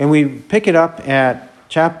 And we pick it up at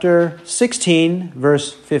chapter 16,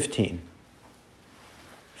 verse 15.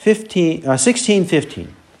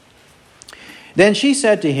 16:15. Then she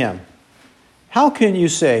said to him, "How can you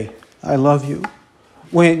say, 'I love you,'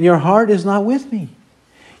 when your heart is not with me?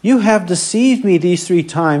 You have deceived me these 3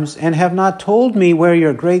 times and have not told me where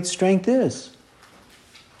your great strength is."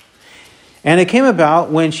 And it came about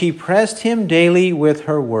when she pressed him daily with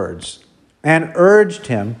her words and urged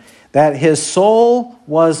him, that his soul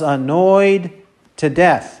was annoyed to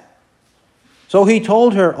death. So he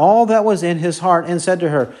told her all that was in his heart and said to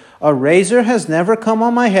her, "A razor has never come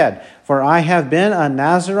on my head, for I have been a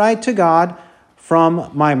Nazirite to God from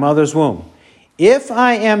my mother's womb. If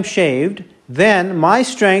I am shaved, then my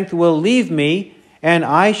strength will leave me, and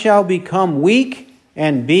I shall become weak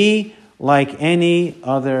and be like any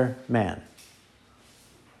other man."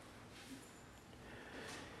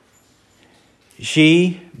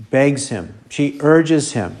 She begs him. She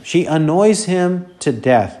urges him. She annoys him to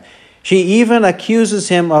death. She even accuses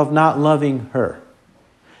him of not loving her.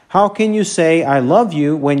 "How can you say, 'I love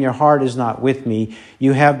you,' when your heart is not with me?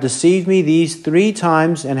 You have deceived me these 3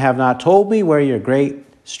 times and have not told me where your great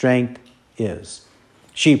strength is."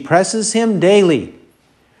 She presses him daily,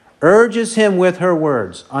 urges him with her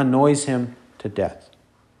words, annoys him to death.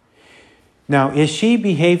 Now, is she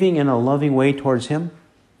behaving in a loving way towards him?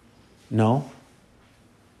 No.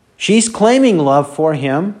 She's claiming love for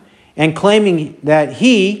him and claiming that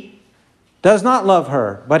he does not love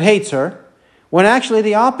her but hates her, when actually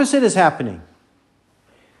the opposite is happening.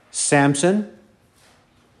 Samson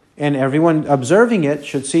and everyone observing it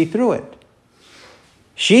should see through it.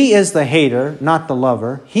 She is the hater, not the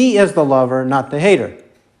lover. He is the lover, not the hater.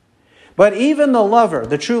 But even the lover,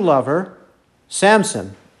 the true lover,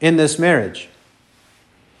 Samson, in this marriage,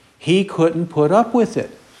 he couldn't put up with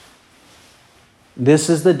it. This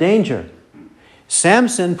is the danger.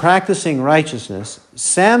 Samson practicing righteousness,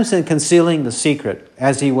 Samson concealing the secret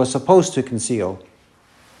as he was supposed to conceal,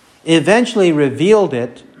 eventually revealed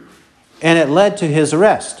it, and it led to his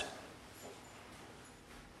arrest.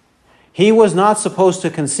 He was not supposed to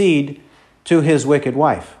concede to his wicked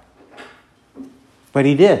wife, but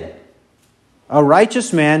he did. A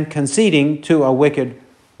righteous man conceding to a wicked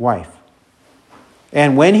wife.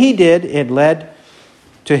 And when he did, it led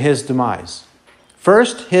to his demise.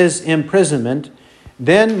 First, his imprisonment,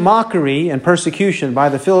 then mockery and persecution by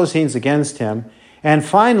the Philistines against him, and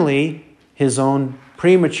finally, his own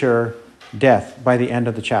premature death by the end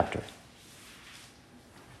of the chapter.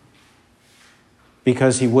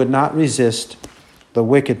 Because he would not resist the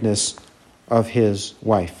wickedness of his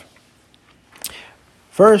wife.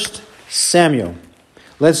 1 Samuel.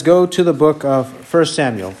 Let's go to the book of 1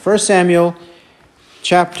 Samuel. 1 Samuel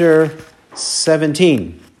chapter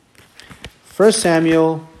 17. 1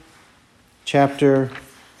 Samuel chapter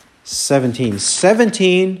 17.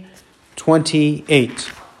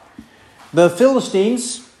 17:28. The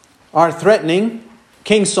Philistines are threatening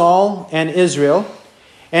King Saul and Israel,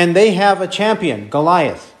 and they have a champion,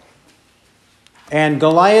 Goliath. And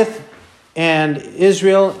Goliath and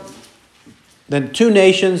Israel, the two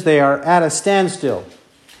nations, they are at a standstill.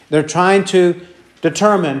 They're trying to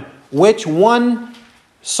determine which one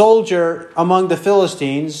soldier among the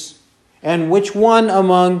Philistines and which one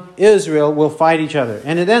among Israel will fight each other.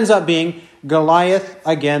 And it ends up being Goliath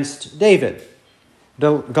against David.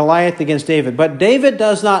 Goliath against David. But David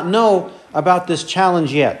does not know about this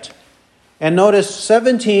challenge yet. And notice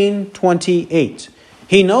 17:28.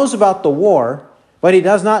 He knows about the war, but he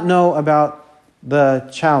does not know about the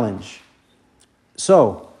challenge.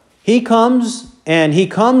 So, he comes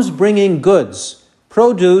bringing goods,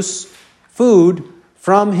 produce, food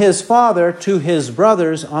from his father to his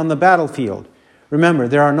brothers on the battlefield. Remember,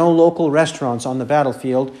 there are no local restaurants on the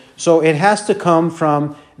battlefield, so it has to come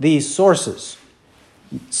from these sources.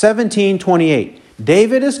 17:28.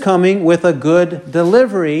 David is coming with a good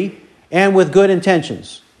delivery and with good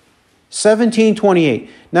intentions. 17:28.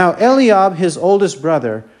 Now Eliab, his oldest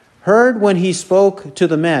brother, heard when he spoke to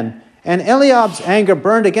the men, and Eliab's anger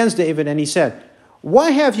burned against David, and he said, "Why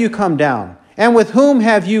have you come down? And with whom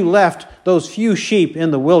have you left those few sheep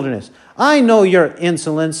in the wilderness? I know your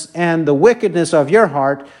insolence and the wickedness of your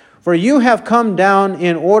heart, for you have come down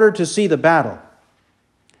in order to see the battle."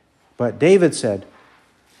 But David said,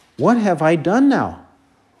 "What have I done now?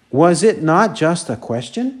 Was it not just a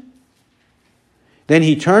question?" Then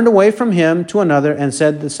he turned away from him to another and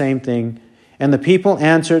said the same thing, and the people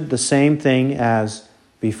answered the same thing as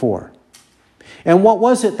before. And what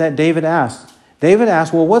was it that David asked? David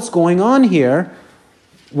asked, well, what's going on here?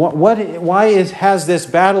 Has this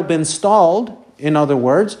battle been stalled, in other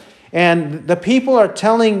words? And the people are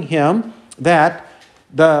telling him that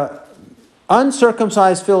the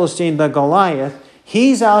uncircumcised Philistine, the Goliath,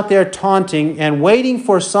 he's out there taunting and waiting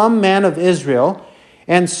for some man of Israel.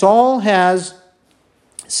 And Saul has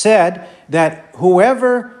said that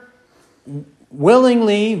whoever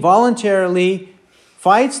willingly, voluntarily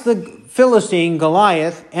fights the Philistine,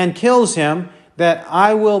 Goliath, and kills him, that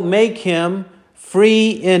I will make him free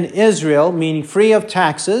in Israel, meaning free of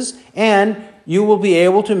taxes, and you will be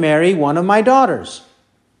able to marry one of my daughters.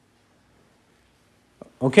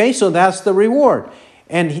 Okay, so that's the reward.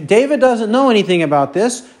 And David doesn't know anything about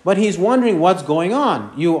this, but he's wondering what's going on.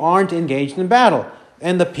 You aren't engaged in battle.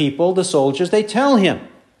 And the people, the soldiers, they tell him.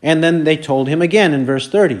 And then they told him again in verse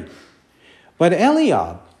 30. But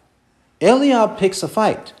Eliab picks a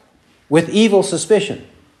fight with evil suspicion.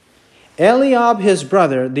 Eliab, his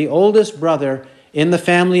brother, the oldest brother in the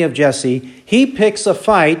family of Jesse, he picks a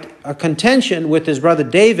fight, a contention with his brother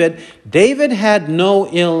David. David had no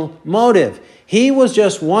ill motive. He was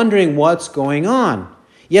just wondering what's going on.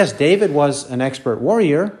 Yes, David was an expert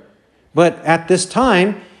warrior, but at this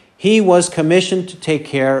time, he was commissioned to take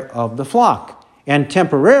care of the flock. And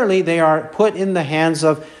temporarily, they are put in the hands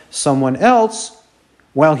of someone else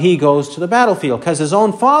while he goes to the battlefield. Because his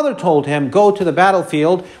own father told him, go to the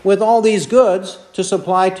battlefield with all these goods to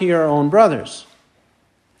supply to your own brothers.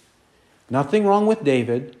 Nothing wrong with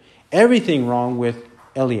David. Everything wrong with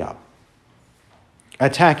Eliab.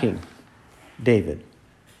 Attacking David.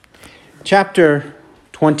 Chapter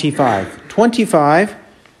 25. 25,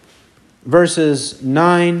 verses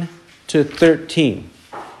 9 to 13.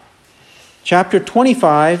 Chapter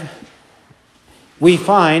 25, we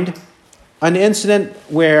find an incident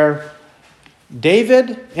where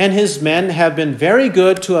David and his men have been very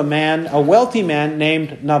good to a wealthy man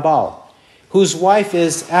named Nabal, whose wife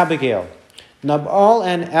is Abigail. Nabal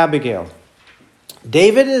and Abigail.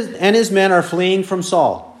 David and his men are fleeing from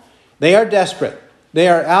Saul. They are desperate. They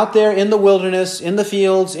are out there in the wilderness, in the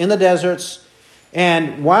fields, in the deserts.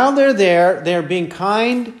 And while they're there, they're being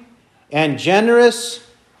kind and generous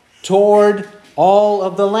toward all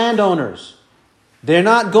of the landowners. They're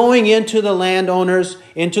not going into the landowners,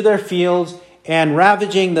 into their fields, and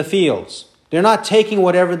ravaging the fields. They're not taking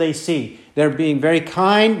whatever they see. They're being very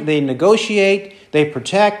kind. They negotiate. They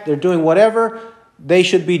protect. They're doing whatever they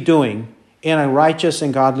should be doing in a righteous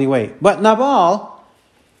and godly way. But Nabal,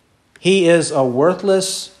 he is a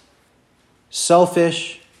worthless,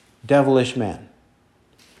 selfish, devilish man.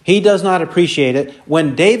 He does not appreciate it.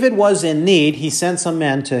 When David was in need, he sent some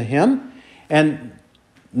men to him. And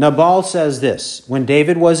Nabal says this, when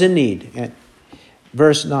David was in need,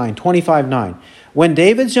 verse 9, 25:9. When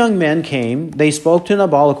David's young men came, they spoke to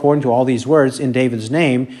Nabal according to all these words in David's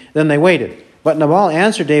name. Then they waited. But Nabal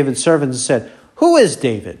answered David's servants and said, "Who is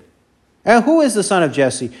David? And who is the son of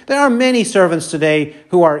Jesse? There are many servants today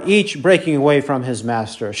who are each breaking away from his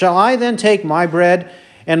master. Shall I then take my bread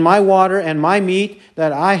and my water and my meat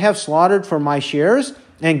that I have slaughtered for my shares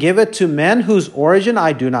and give it to men whose origin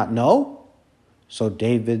I do not know?" So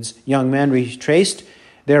David's young men retraced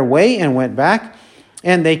their way and went back,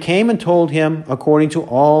 and they came and told him according to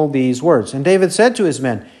all these words. And David said to his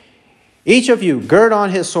men, "Each of you gird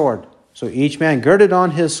on his sword." So each man girded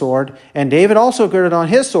on his sword, and David also girded on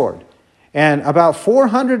his sword. And about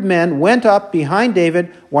 400 men went up behind David,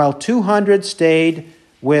 while 200 stayed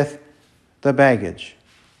with the baggage.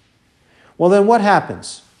 Well, then what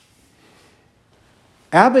happens?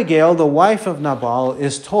 Abigail, the wife of Nabal,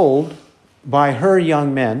 is told by her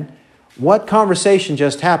young men what conversation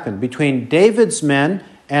just happened between David's men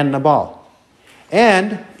and Nabal.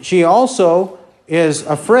 And she also is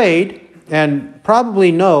afraid and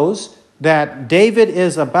probably knows that David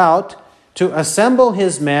is about to assemble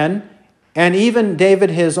his men and even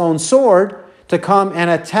David his own sword to come and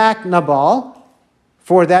attack Nabal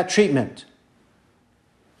for that treatment.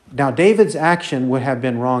 Now, David's action would have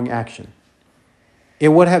been wrong action. It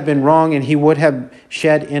would have been wrong, and he would have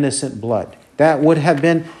shed innocent blood. That would have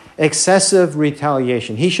been excessive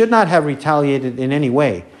retaliation. He should not have retaliated in any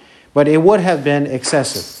way, but it would have been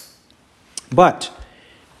excessive. But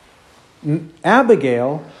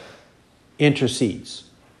Abigail intercedes.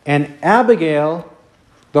 And Abigail,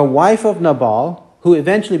 the wife of Nabal, who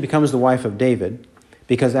eventually becomes the wife of David,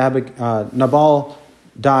 because Nabal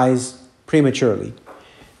dies prematurely,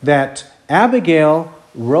 that Abigail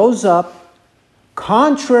rose up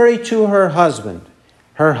contrary to her husband.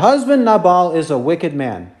 Her husband Nabal is a wicked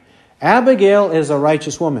man. Abigail is a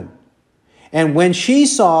righteous woman. And when she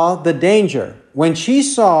saw the danger, when she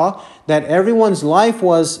saw that everyone's life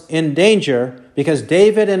was in danger because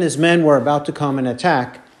David and his men were about to come and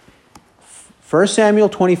attack, 1 Samuel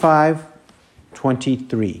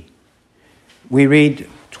 25:23. We read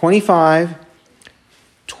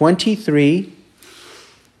 25:23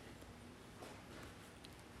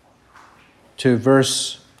 to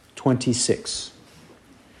verse 26.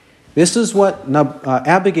 This is what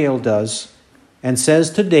Abigail does and says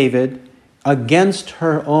to David against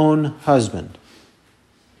her own husband.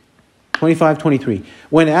 25:23.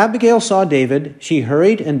 When Abigail saw David, she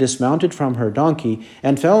hurried and dismounted from her donkey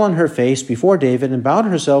and fell on her face before David and bowed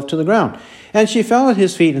herself to the ground. And she fell at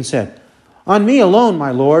his feet and said, "On me alone,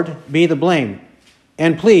 my lord, be the blame.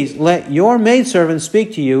 And please let your maidservant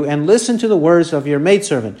speak to you and listen to the words of your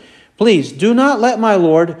maidservant. Please do not let my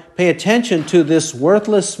lord pay attention to this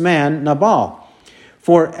worthless man, Nabal.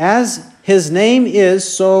 For as his name is,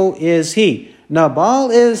 so is he. Nabal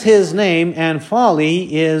is his name, and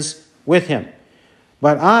folly is with him.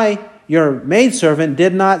 But I, your maidservant,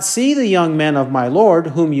 did not see the young men of my lord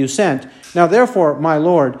whom you sent. Now therefore, my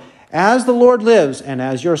lord, as the Lord lives, and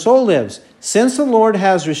as your soul lives, since the Lord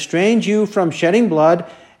has restrained you from shedding blood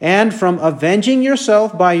and from avenging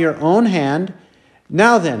yourself by your own hand,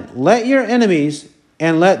 now then, let your enemies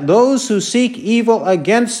and let those who seek evil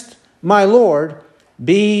against my Lord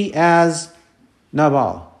be as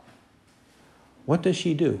Nabal." What does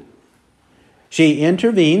she do? She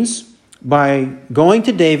intervenes by going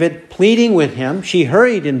to David, pleading with him. She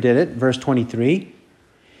hurried and did it, verse 23.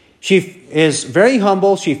 She is very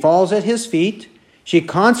humble. She falls at his feet. She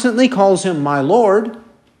constantly calls him my Lord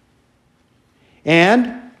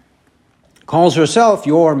and calls herself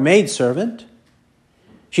your maidservant.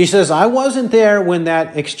 She says, I wasn't there when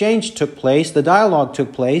that exchange took place, the dialogue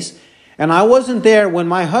took place, and I wasn't there when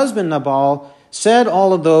my husband Nabal said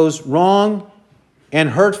all of those wrong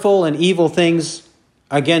and hurtful and evil things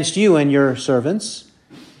against you and your servants.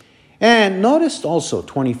 And notice also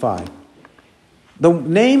 25. The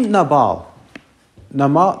name Nabal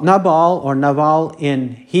or Naval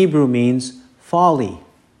in Hebrew means folly.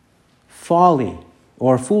 folly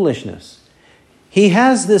or foolishness. He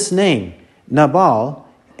has this name, Nabal,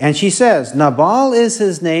 and she says, Nabal is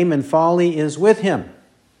his name and folly is with him.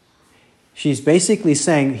 She's basically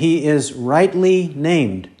saying he is rightly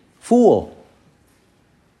named fool.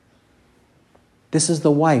 This is the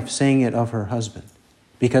wife saying it of her husband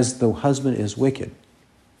because the husband is wicked.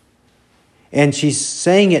 And she's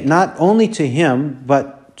saying it not only to him,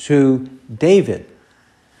 but to David.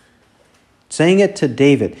 Saying it to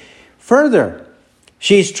David. Further,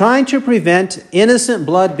 she's trying to prevent innocent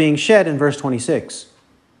blood being shed in verse 26,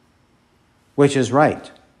 which is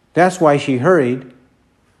right. That's why she hurried.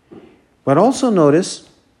 But also notice,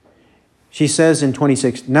 she says in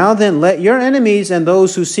 26, Now then, let your enemies and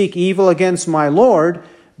those who seek evil against my Lord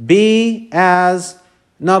be as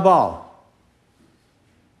Nabal.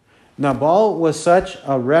 Nabal was such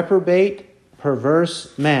a reprobate,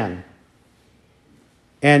 perverse man.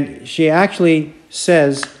 And she actually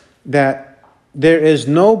says that there is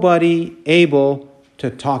nobody able to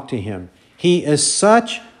talk to him. He is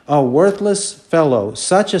such a worthless fellow,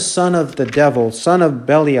 such a son of the devil, son of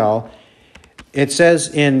Belial. It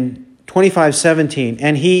says in 25:17,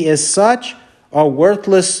 and he is such a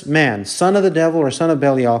worthless man, son of the devil or son of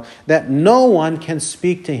Belial, that no one can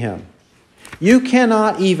speak to him. You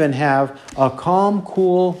cannot even have a calm,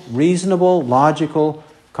 cool, reasonable, logical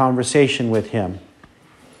conversation with him.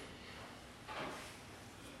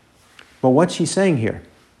 But what's she saying here?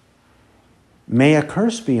 May a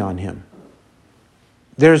curse be on him.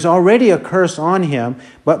 There's already a curse on him,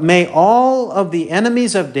 but may all of the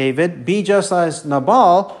enemies of David be just as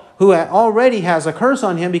Nabal, who already has a curse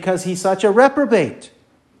on him because he's such a reprobate.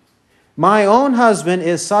 My own husband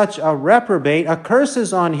is such a reprobate, a curse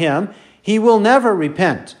is on him. He will never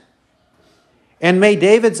repent. And may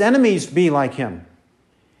David's enemies be like him.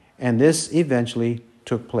 And this eventually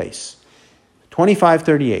took place.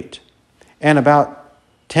 25:38. And about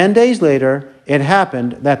 10 days later, it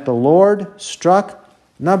happened that the Lord struck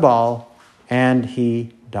Nabal and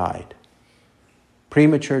he died.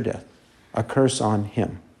 Premature death. A curse on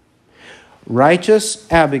him.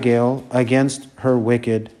 Righteous Abigail against her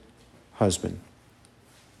wicked husband.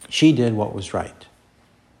 She did what was right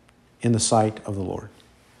in the sight of the Lord.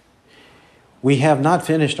 We have not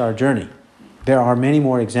finished our journey. There are many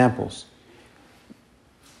more examples.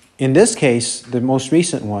 In this case, the most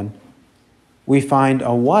recent one, we find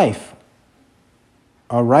a wife,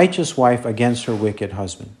 a righteous wife against her wicked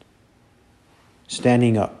husband,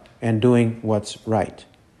 standing up and doing what's right.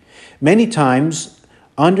 Many times,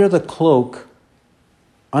 under the cloak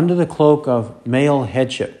of male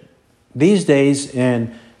headship. These days,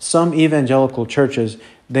 in some evangelical churches,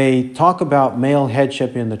 they talk about male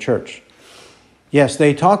headship in the church. Yes,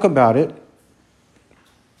 they talk about it.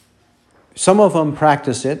 Some of them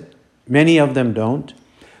practice it. Many of them don't.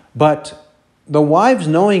 But the wives,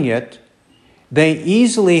 knowing it, they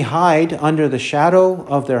easily hide under the shadow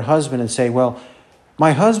of their husband and say, well,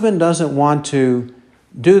 my husband doesn't want to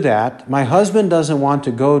do that. My husband doesn't want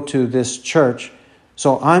to go to this church,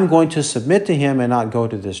 so I'm going to submit to him and not go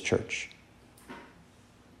to this church.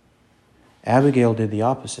 Abigail did the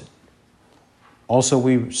opposite. Also,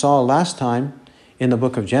 we saw last time in the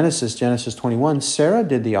book of Genesis, Genesis 21, Sarah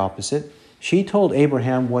did the opposite. She told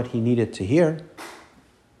Abraham what he needed to hear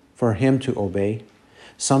for him to obey.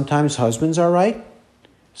 Sometimes husbands are right,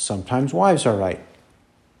 sometimes wives are right.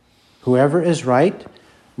 Whoever is right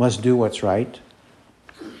must do what's right,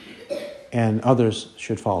 and others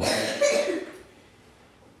should follow.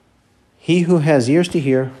 He who has ears to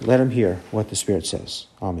hear, let him hear what the Spirit says.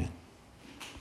 Amen.